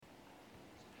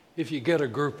If you get a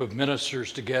group of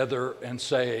ministers together and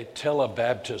say, tell a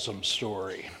baptism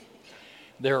story,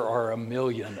 there are a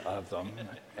million of them,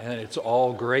 and it's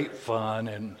all great fun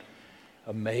and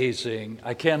amazing.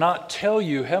 I cannot tell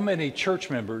you how many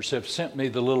church members have sent me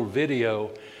the little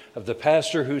video of the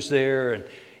pastor who's there and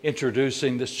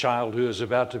introducing this child who is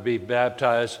about to be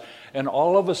baptized, and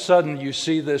all of a sudden you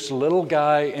see this little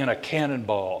guy in a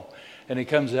cannonball, and he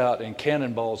comes out and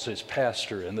cannonballs his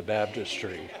pastor in the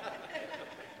baptistry.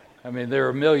 I mean, there are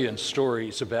a million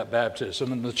stories about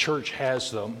baptism, and the church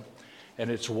has them, and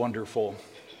it's wonderful.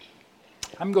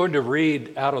 I'm going to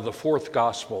read out of the fourth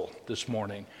gospel this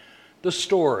morning, the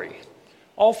story.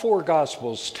 All four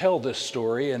gospels tell this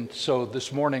story, and so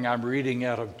this morning I'm reading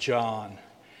out of John.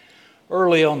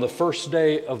 Early on the first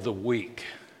day of the week,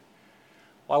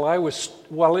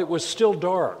 while it was still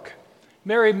dark,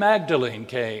 Mary Magdalene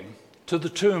came to the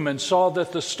tomb and saw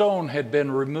that the stone had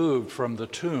been removed from the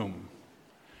tomb.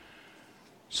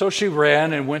 So she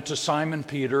ran and went to Simon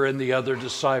Peter and the other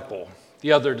disciple.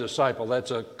 The other disciple,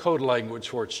 that's a code language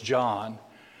for it's John,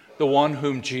 the one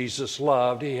whom Jesus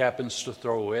loved, he happens to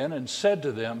throw in, and said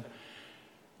to them,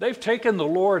 they've taken the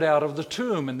Lord out of the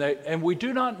tomb, and we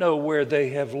do not know where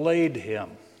they have laid him.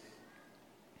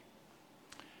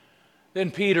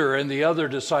 Then Peter and the other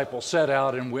disciple set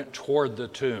out and went toward the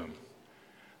tomb.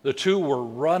 The two were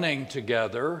running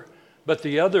together, but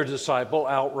the other disciple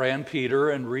outran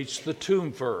Peter and reached the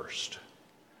tomb first.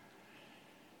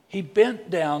 He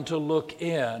bent down to look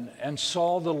in and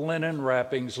saw the linen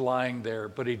wrappings lying there,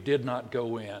 but he did not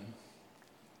go in.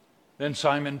 Then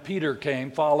Simon Peter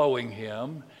came following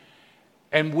him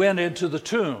and went into the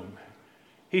tomb.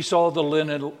 He saw the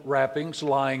linen wrappings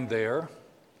lying there,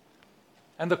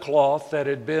 and the cloth that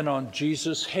had been on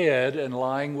Jesus' head and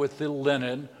lying with the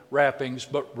linen wrappings,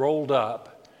 but rolled up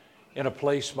in a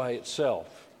place by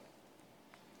itself.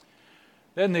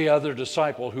 Then the other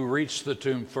disciple who reached the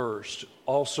tomb first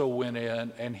also went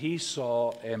in, and he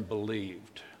saw and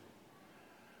believed.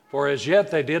 For as yet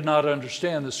they did not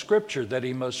understand the scripture that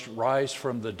he must rise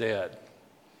from the dead.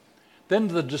 Then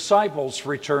the disciples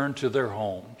returned to their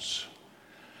homes.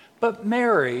 But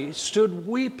Mary stood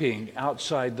weeping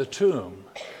outside the tomb.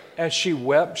 As she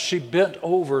wept, she bent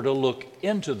over to look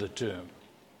into the tomb.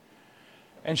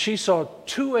 And she saw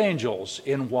two angels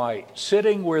in white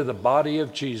sitting where the body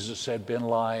of Jesus had been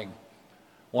lying,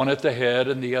 one at the head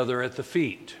and the other at the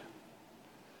feet.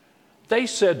 They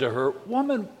said to her,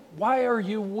 "Woman, why are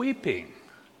you weeping?"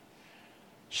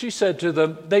 She said to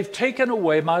them, "They've taken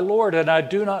away my Lord, and I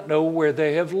do not know where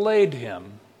they have laid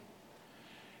him."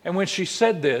 And when she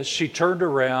said this, she turned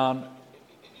around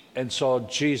and saw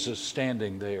Jesus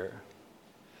standing there.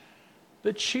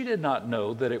 But she did not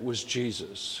know that it was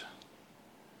Jesus.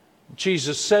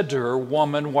 Jesus said to her,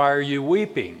 "Woman, why are you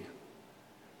weeping?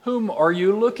 Whom are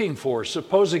you looking for?"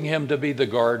 Supposing him to be the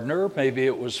gardener, maybe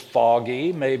it was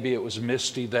foggy, maybe it was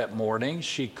misty that morning.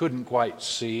 She couldn't quite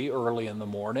see early in the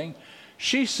morning.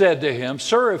 She said to him,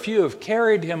 "Sir, if you have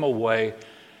carried him away,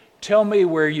 tell me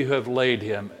where you have laid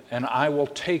him, and I will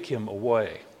take him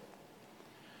away."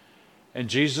 And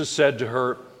Jesus said to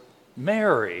her,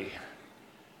 "Mary."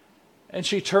 And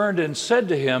she turned and said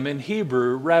to him in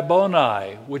Hebrew,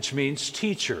 "Rabboni," which means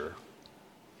teacher.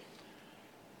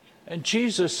 And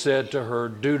Jesus said to her,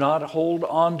 "Do not hold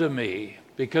on to me,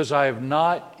 because I have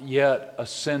not yet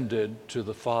ascended to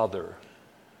the Father.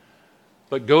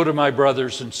 But go to my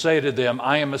brothers and say to them,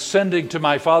 I am ascending to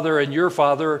my Father and your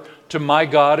Father, to my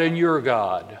God and your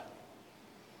God."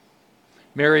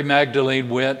 Mary Magdalene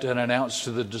went and announced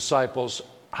to the disciples,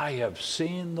 "I have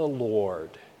seen the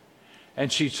Lord."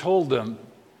 And she told them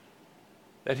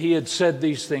that he had said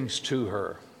these things to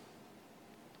her.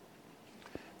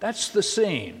 That's the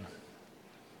scene.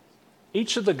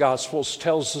 Each of the Gospels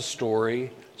tells the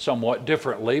story somewhat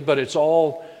differently, but it's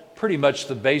all pretty much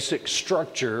the basic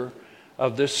structure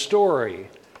of this story.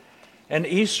 And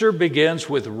Easter begins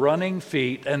with running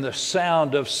feet and the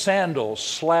sound of sandals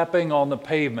slapping on the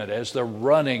pavement as the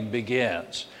running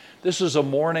begins. This is a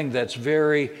morning that's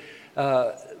very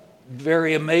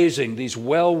amazing, these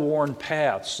well-worn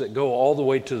paths that go all the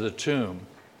way to the tomb.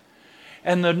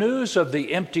 And the news of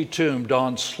the empty tomb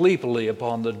dawned sleepily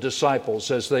upon the disciples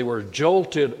as they were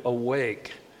jolted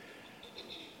awake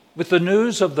with the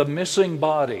news of the missing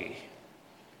body.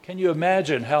 Can you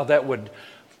imagine how that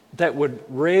would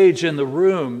rage in the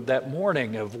room that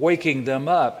morning of waking them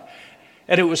up?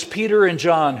 And it was Peter and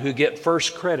John who get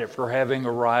first credit for having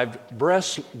arrived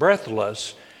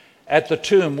breathless at the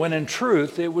tomb, when in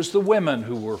truth it was the women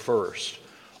who were first.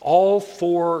 All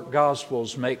four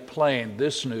Gospels make plain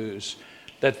this news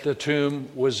that the tomb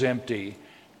was empty,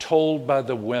 told by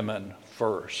the women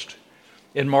first.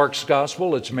 In Mark's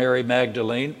gospel, it's Mary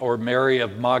Magdalene, or Mary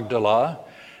of Magdala,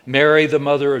 Mary, the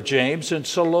mother of James, and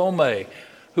Salome,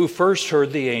 who first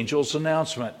heard the angel's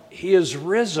announcement, "He is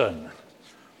risen,"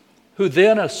 who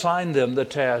then assigned them the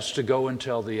task to go and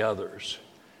tell the others.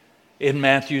 In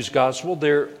Matthew's gospel,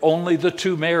 they're only the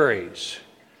two Marys.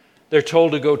 They're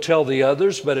told to go tell the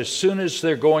others, but as soon as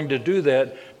they're going to do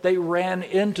that, they ran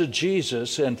into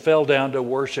Jesus and fell down to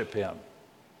worship him.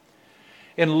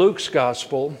 In Luke's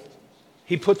gospel,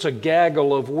 he puts a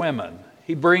gaggle of women.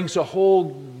 He brings a whole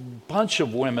bunch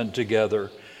of women together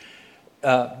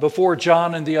before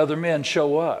John and the other men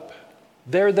show up.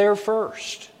 They're there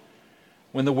first.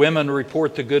 When the women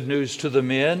report the good news to the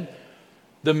men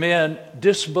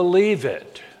disbelieve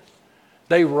it.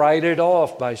 They write it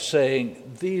off by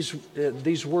saying,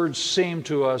 these words seem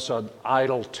to us an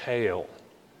idle tale.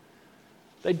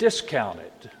 They discount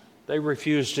it. They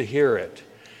refuse to hear it.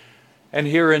 And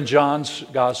here in John's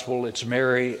gospel, it's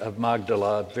Mary of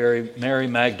Magdala, Mary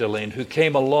Magdalene, who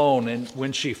came alone, and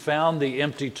when she found the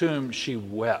empty tomb, she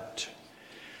wept.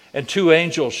 And two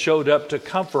angels showed up to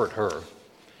comfort her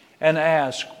and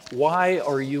asked, "Why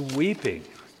are you weeping?"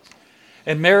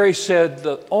 And Mary said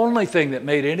the only thing that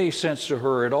made any sense to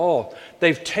her at all,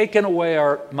 "They've taken away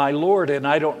my Lord, and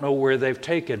I don't know where they've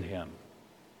taken him."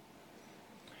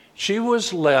 She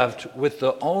was left with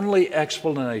the only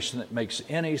explanation that makes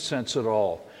any sense at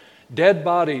all. Dead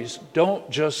bodies don't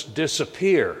just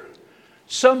disappear.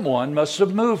 Someone must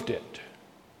have moved it.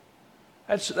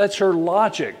 That's her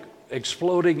logic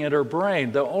exploding in her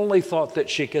brain, the only thought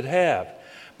that she could have.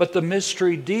 But the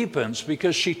mystery deepens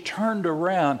because she turned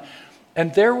around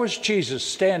and there was Jesus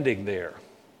standing there.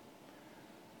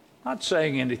 Not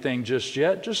saying anything just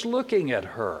yet, just looking at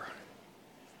her.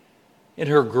 In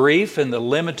her grief and the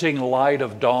limiting light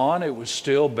of dawn, it was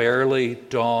still barely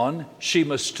dawn, she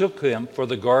mistook him for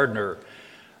the gardener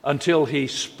until he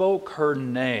spoke her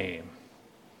name.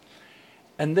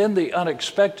 And then the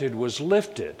unexpected was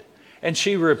lifted, and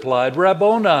she replied,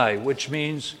 "Rabboni," which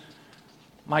means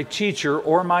my teacher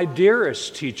or my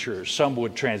dearest teacher, some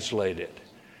would translate it.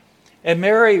 And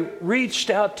Mary reached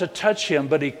out to touch him,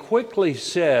 but he quickly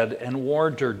said and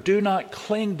warned her, "Do not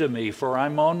cling to me, for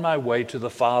I'm on my way to the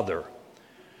Father."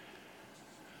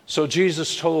 So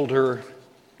Jesus told her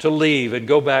to leave and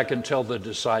go back and tell the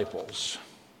disciples,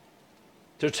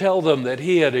 to tell them that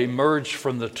he had emerged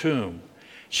from the tomb.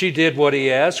 She did what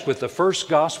he asked with the first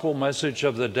gospel message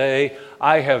of the day,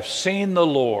 "I have seen the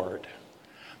Lord."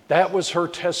 That was her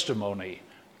testimony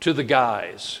to the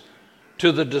guys,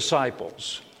 to the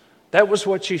disciples. That was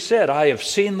what she said, "I have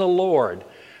seen the Lord."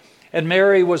 And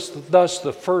Mary was thus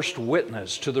the first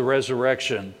witness to the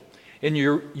resurrection. In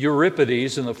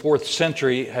Euripides in the 4th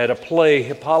century had a play,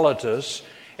 Hippolytus,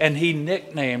 and he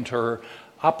nicknamed her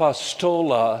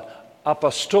Apostola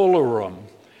Apostolorum,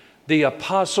 the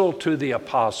apostle to the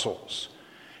apostles.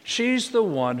 She's the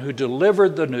one who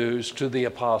delivered the news to the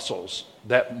apostles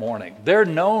that morning. They're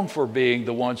known for being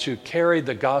the ones who carried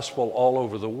the gospel all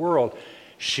over the world.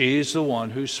 She's the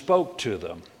one who spoke to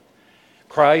them.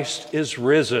 "Christ is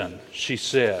risen," she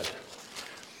said.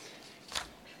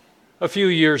 A few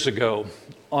years ago,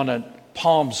 on a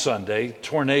Palm Sunday,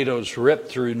 tornadoes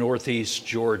ripped through northeast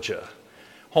Georgia.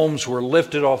 Homes were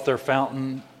lifted off their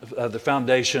the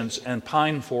foundations, and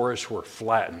pine forests were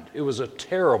flattened. It was a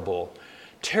terrible,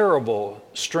 terrible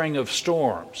string of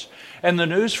storms. And the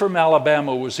news from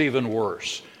Alabama was even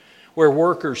worse, where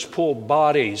workers pulled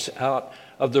bodies out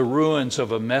of the ruins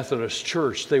of a Methodist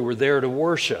church. They were there to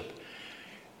worship.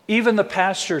 Even the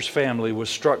pastor's family was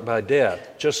struck by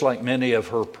death, just like many of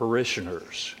her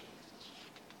parishioners.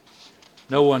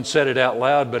 No one said it out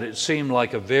loud, but it seemed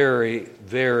like a very,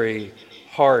 very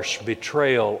harsh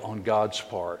betrayal on God's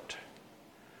part.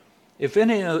 If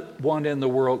anyone in the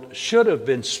world should have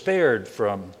been spared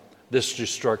from this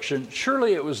destruction,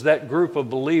 surely it was that group of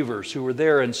believers who were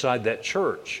there inside that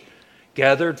church,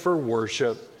 gathered for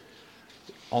worship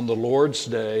on the Lord's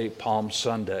Day, Palm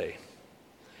Sunday.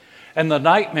 And the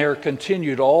nightmare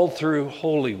continued all through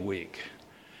Holy Week.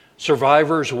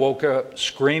 Survivors woke up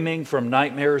screaming from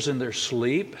nightmares in their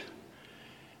sleep.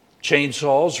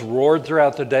 Chainsaws roared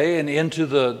throughout the day and into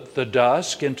the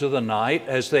dusk, into the night,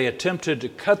 as they attempted to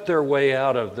cut their way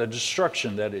out of the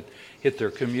destruction that had hit their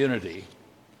community.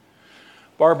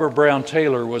 Barbara Brown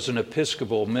Taylor was an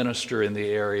Episcopal minister in the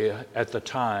area at the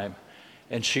time,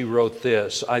 and she wrote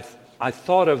this: I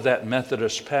thought of that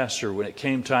Methodist pastor when it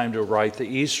came time to write the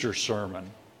Easter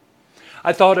sermon.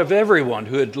 I thought of everyone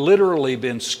who had literally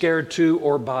been scared to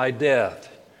or by death.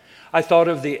 I thought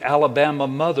of the Alabama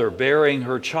mother burying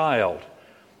her child,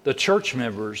 the church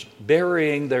members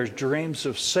burying their dreams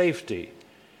of safety,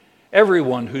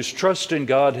 Everyone whose trust in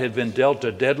God had been dealt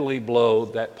a deadly blow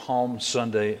that Palm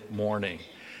Sunday morning.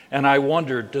 And I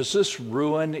wondered, does this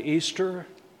ruin Easter?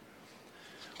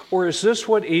 Or is this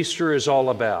what Easter is all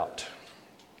about?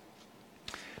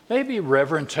 Maybe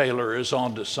Reverend Taylor is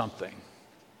onto something.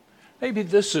 Maybe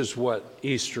this is what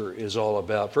Easter is all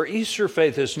about. For Easter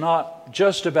faith is not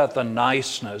just about the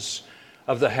niceness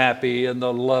of the happy and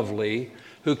the lovely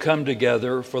who come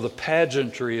together for the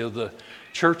pageantry of the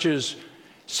church's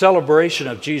celebration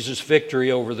of Jesus'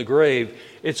 victory over the grave.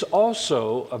 It's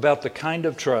also about the kind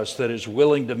of trust that is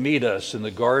willing to meet us in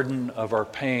the garden of our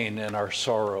pain and our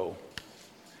sorrow.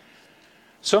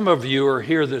 Some of you are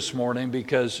here this morning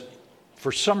because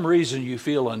for some reason you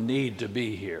feel a need to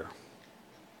be here.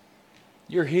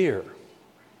 You're here.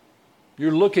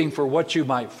 You're looking for what you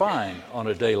might find on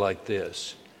a day like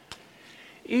this.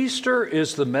 Easter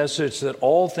is the message that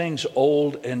all things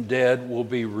old and dead will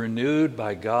be renewed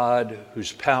by God,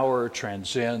 whose power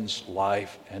transcends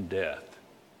life and death.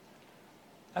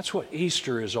 That's what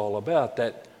Easter is all about,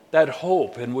 that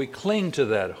hope, and we cling to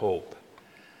that hope.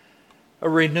 A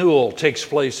renewal takes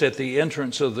place at the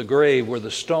entrance of the grave where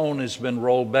the stone has been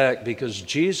rolled back because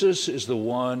Jesus is the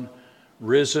one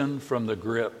risen from the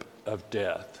grip of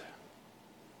death.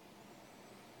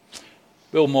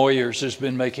 Bill Moyers has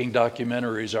been making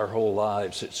documentaries our whole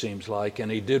lives, it seems like,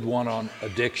 and he did one on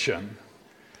addiction.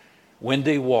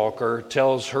 Wendy Walker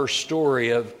tells her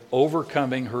story of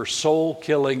overcoming her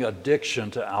soul-killing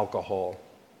addiction to alcohol.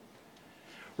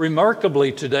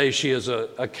 Remarkably, today she is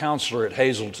a counselor at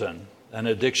Hazelton, an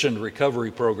addiction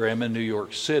recovery program in New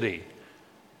York City.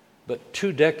 But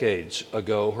 2 decades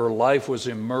ago, her life was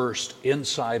immersed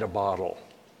inside a bottle.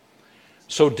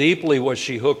 So deeply was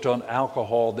she hooked on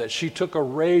alcohol that she took a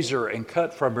razor and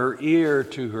cut from her ear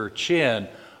to her chin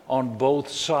on both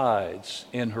sides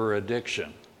in her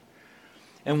addiction.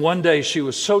 And one day she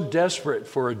was so desperate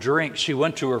for a drink, she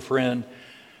went to her friend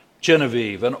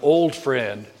Genevieve, an old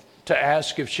friend, to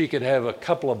ask if she could have a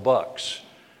couple of bucks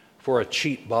for a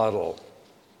cheap bottle.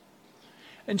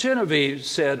 And Genevieve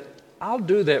said, "I'll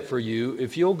do that for you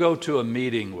if you'll go to a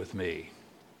meeting with me."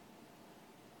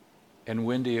 And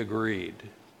Wendy agreed.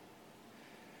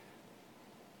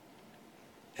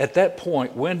 At that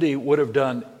point, Wendy would have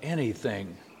done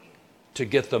anything to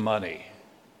get the money,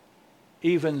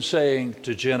 even saying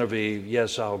to Genevieve,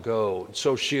 "Yes, I'll go."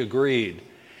 So she agreed.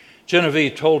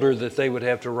 Genevieve told her that they would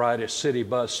have to ride a city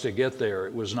bus to get there.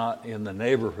 It was not in the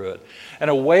neighborhood.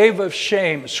 And a wave of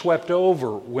shame swept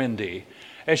over Wendy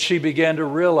as she began to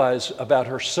realize about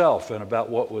herself and about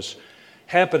what was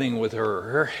happening with her.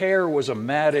 Her hair was a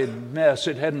matted mess.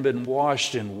 It hadn't been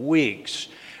washed in weeks.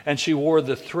 And she wore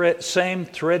the same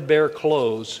threadbare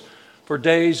clothes for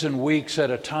days and weeks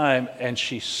at a time, and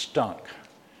she stunk.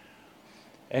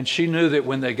 And she knew that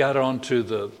when they got onto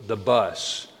the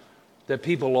bus, that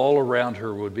people all around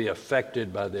her would be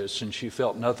affected by this, and she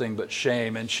felt nothing but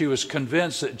shame. And she was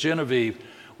convinced that Genevieve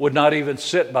would not even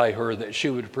sit by her, that she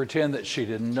would pretend that she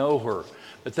didn't know her.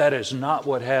 But that is not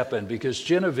what happened, because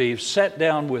Genevieve sat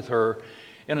down with her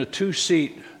in a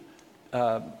 2-seat,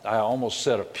 I almost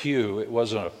said a pew. It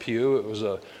wasn't a pew, it was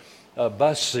a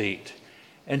bus seat.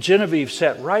 And Genevieve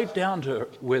sat right down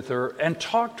with her and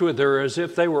talked with her as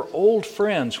if they were old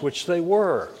friends, which they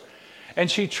were. And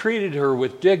she treated her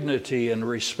with dignity and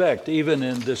respect, even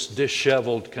in this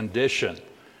disheveled condition.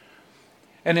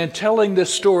 And in telling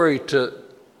this story to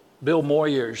Bill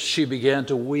Moyers, she began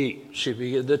to weep.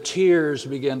 The tears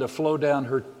began to flow down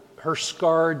her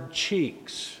scarred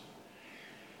cheeks.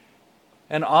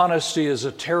 And honesty is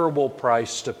a terrible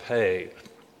price to pay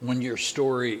when your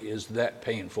story is that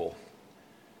painful.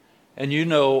 And you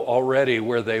know already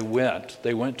where they went.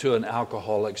 They went to an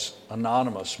Alcoholics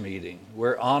Anonymous meeting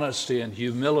where honesty and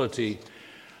humility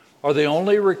are the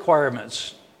only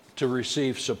requirements to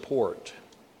receive support.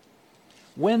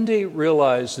 Wendy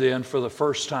realized then for the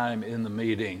first time in the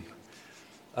meeting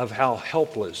of how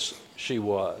helpless she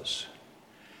was.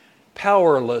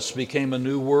 Powerless became a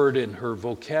new word in her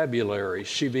vocabulary.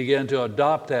 She began to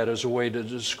adopt that as a way to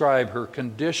describe her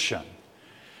condition.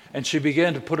 And she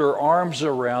began to put her arms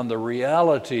around the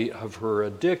reality of her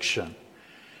addiction.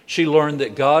 She learned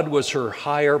that God was her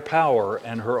higher power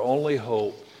and her only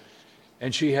hope.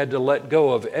 And she had to let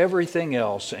go of everything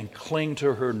else and cling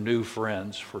to her new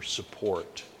friends for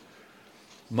support.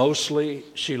 Mostly,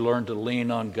 she learned to lean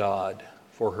on God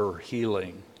for her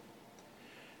healing.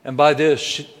 And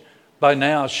by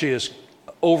now, she is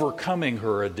overcoming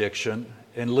her addiction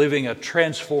and living a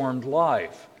transformed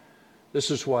life.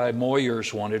 This is why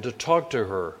Moyers wanted to talk to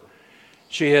her.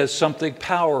 She has something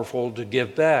powerful to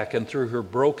give back, and through her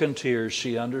broken tears,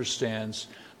 she understands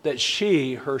that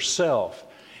she herself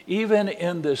Even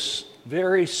in this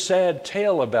very sad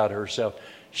tale about herself,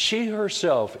 she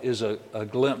herself is a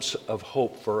glimpse of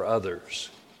hope for others.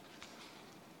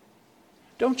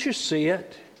 Don't you see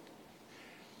it?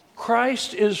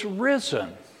 Christ is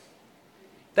risen.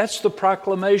 That's the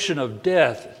proclamation of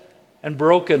death and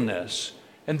brokenness.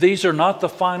 And these are not the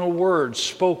final words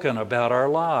spoken about our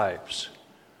lives.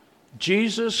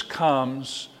 Jesus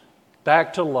comes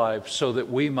back to life so that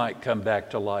we might come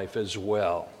back to life as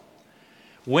well.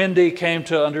 Wendy came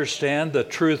to understand the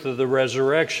truth of the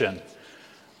resurrection,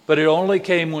 but it only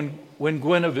came when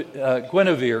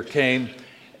Guinevere came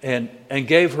and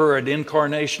gave her an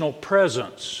incarnational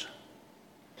presence.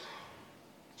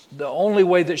 The only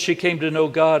way that she came to know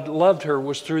God loved her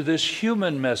was through this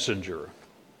human messenger.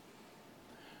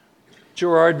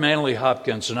 Gerard Manley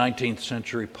Hopkins, a 19th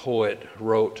century poet,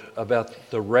 wrote about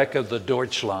the wreck of the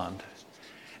Deutschland.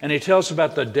 And he tells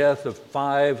about the death of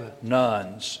 5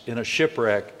 nuns in a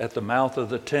shipwreck at the mouth of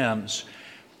the Thames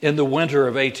in the winter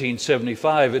of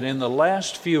 1875. And in the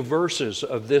last few verses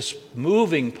of this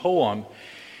moving poem,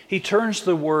 he turns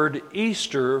the word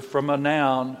Easter from a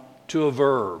noun to a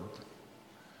verb.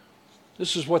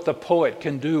 This is what the poet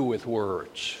can do with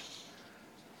words.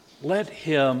 Let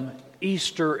him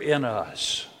Easter in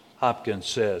us, Hopkins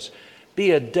says, be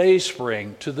a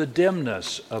dayspring to the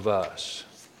dimness of us.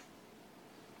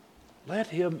 Let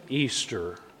him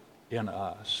Easter in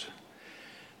us.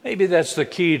 Maybe that's the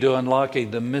key to unlocking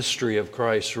the mystery of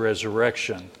Christ's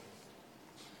resurrection.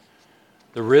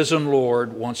 The risen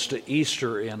Lord wants to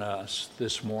Easter in us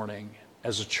this morning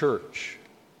as a church,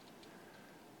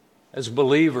 as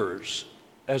believers,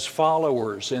 as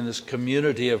followers in this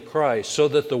community of Christ, so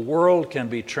that the world can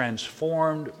be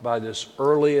transformed by this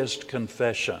earliest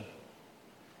confession.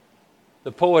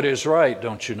 The poet is right,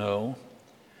 don't you know?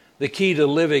 The key to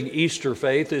living Easter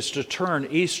faith is to turn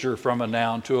Easter from a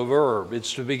noun to a verb.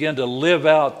 It's to begin to live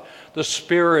out the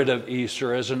spirit of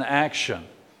Easter as an action,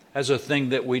 as a thing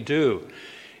that we do.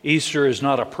 Easter is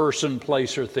not a person,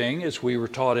 place, or thing, as we were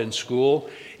taught in school.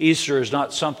 Easter is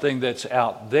not something that's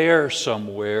out there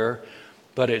somewhere,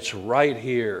 but it's right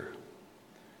here.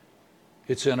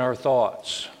 It's in our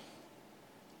thoughts.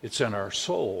 It's in our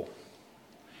soul.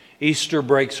 Easter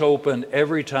breaks open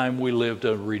every time we live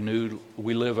a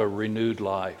renewed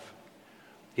life.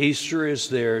 Easter is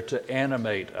there to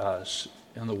animate us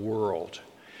in the world.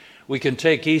 We can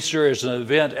take Easter as an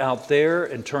event out there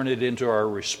and turn it into our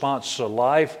response to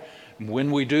life. And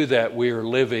when we do that, we are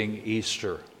living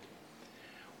Easter.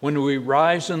 When we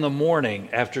rise in the morning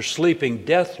after sleeping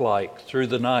death-like through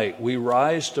the night, we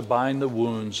rise to bind the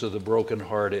wounds of the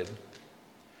brokenhearted.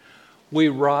 We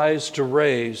rise to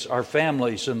raise our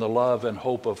families in the love and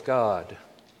hope of God.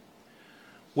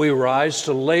 We rise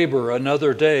to labor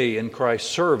another day in Christ's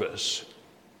service.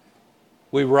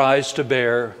 We rise to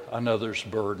bear another's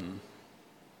burden.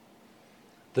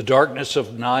 The darkness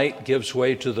of night gives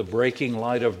way to the breaking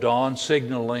light of dawn,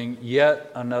 signaling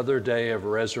yet another day of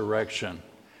resurrection.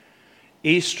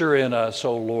 Easter in us,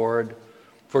 O Lord,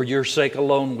 for your sake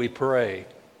alone we pray.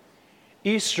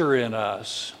 Easter in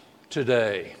us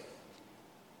today.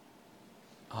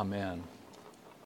 Amen.